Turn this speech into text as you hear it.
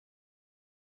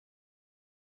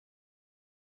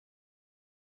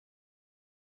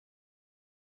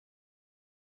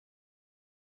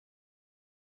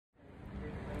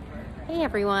Hey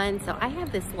everyone, so I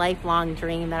have this lifelong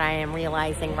dream that I am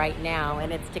realizing right now,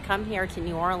 and it's to come here to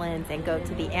New Orleans and go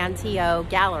to the Antieau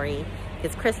Gallery,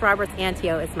 because Chris Roberts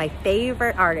Antieau is my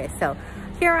favorite artist. So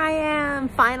here I am,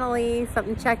 finally,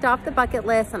 something checked off the bucket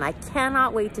list, and I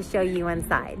cannot wait to show you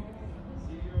inside.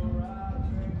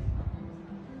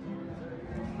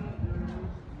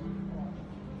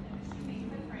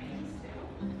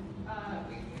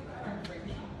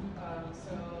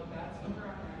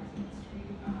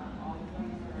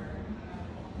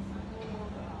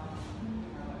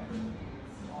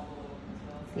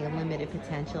 The unlimited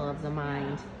potential of the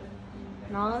mind.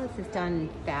 And all of this is done in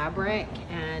fabric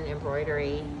and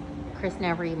embroidery. Chris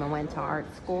never even went to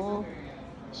art school.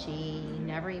 She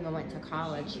never even went to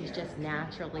college. She's just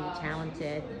naturally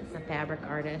talented as a fabric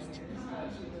artist.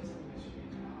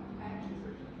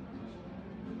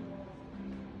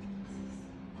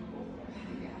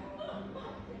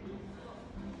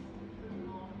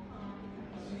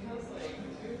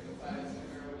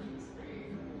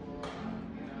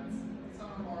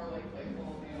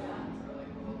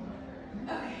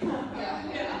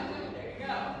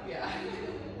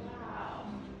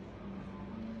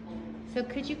 So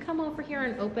could you come over here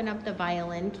and open up the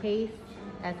violin case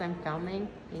as I'm filming?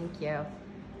 Thank you.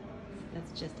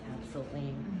 That's just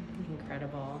absolutely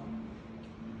incredible.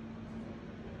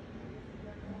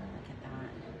 Look at that.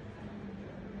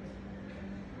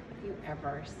 Have you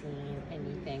ever seen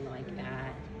anything like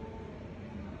that?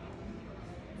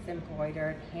 It's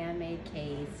embroidered, handmade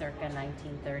case, circa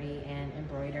 1930, and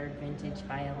embroidered vintage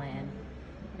violin.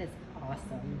 It is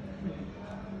awesome.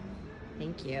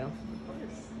 Thank you.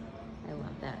 I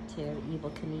love that too,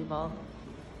 Evel Knievel.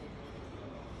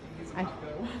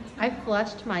 I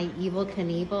flushed my Evel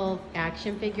Knievel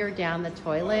action figure down the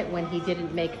toilet when he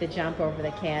didn't make the jump over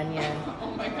the canyon.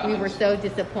 Oh my gosh. We were so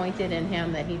disappointed in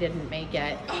him that he didn't make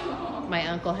it. My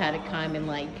uncle had to come and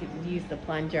like use the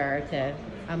plunger to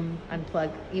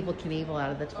unplug Evel Knievel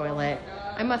out of the toilet.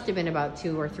 I must have been about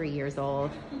 2 or 3 years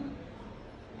old.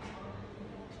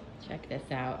 Check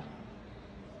this out.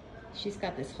 She's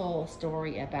got this whole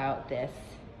story about this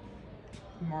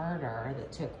murder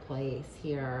that took place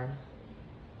here.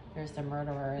 There's the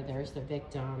murderer, there's the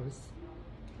victims.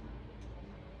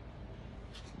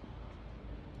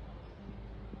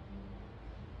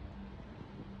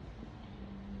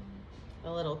 A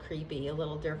little creepy, a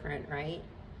little different, right?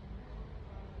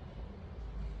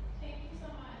 Thank you so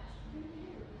much.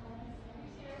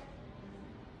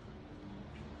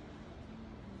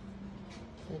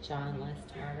 The John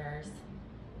List murders.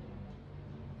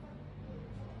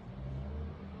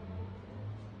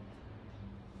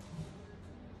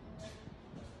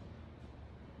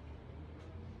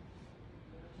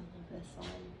 I love this one,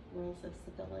 Rules of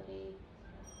Civility.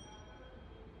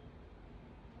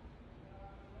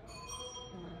 I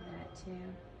love that too.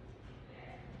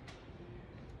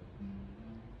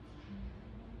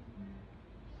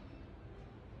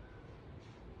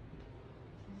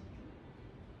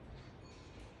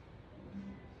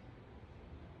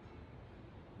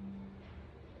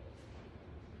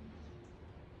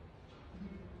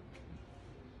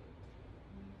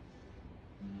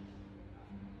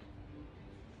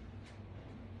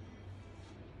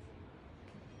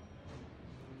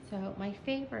 So my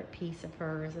favorite piece of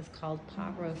hers is called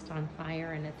Pot Roast on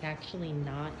Fire, and it's actually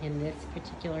not in this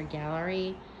particular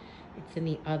gallery. It's in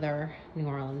the other New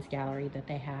Orleans gallery that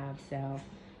they have, so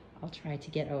I'll try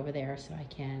to get over there so I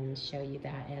can show you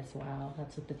that as well.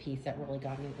 That's what the piece that really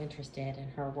got me interested in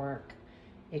her work.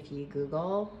 If you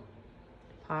Google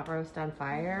Pot Roast on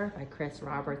Fire by Chris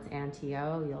Roberts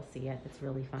Antieau, you'll see it. It's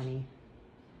really funny.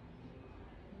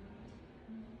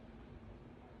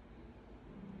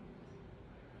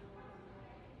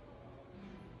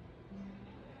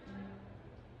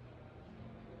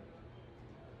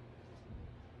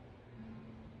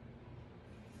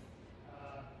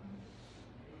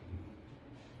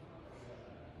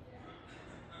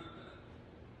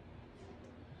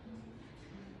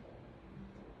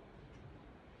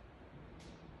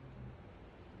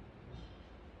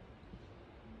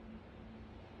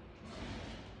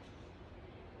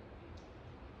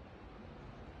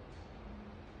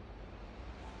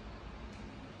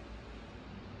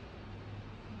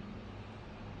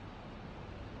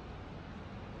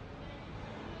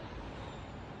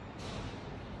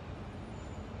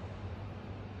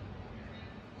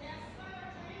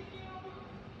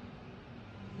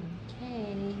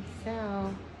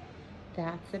 So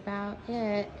that's about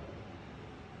it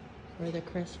for the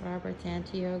Chris Roberts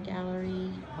Antieau Gallery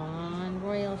on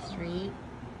Royal Street.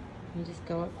 You just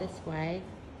go up this way.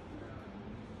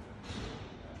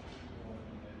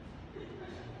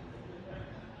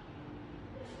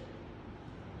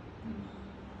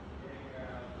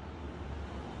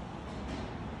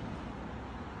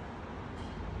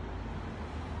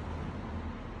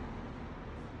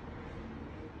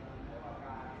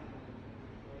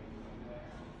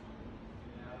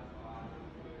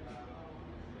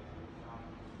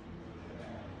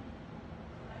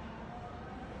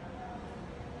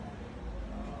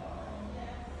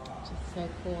 So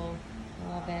cool. I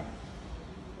love it.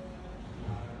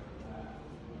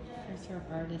 Here's her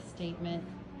artist statement.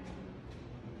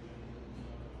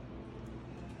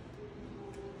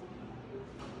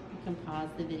 You can pause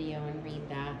the video and read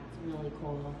that. It's really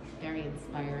cool. Very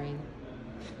inspiring.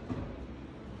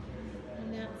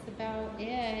 And that's about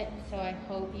it. So I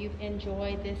hope you've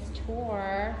enjoyed this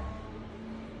tour.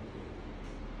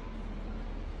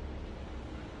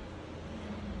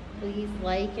 Please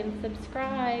like and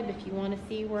subscribe if you want to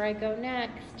see where I go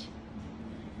next.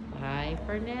 Bye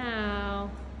for now.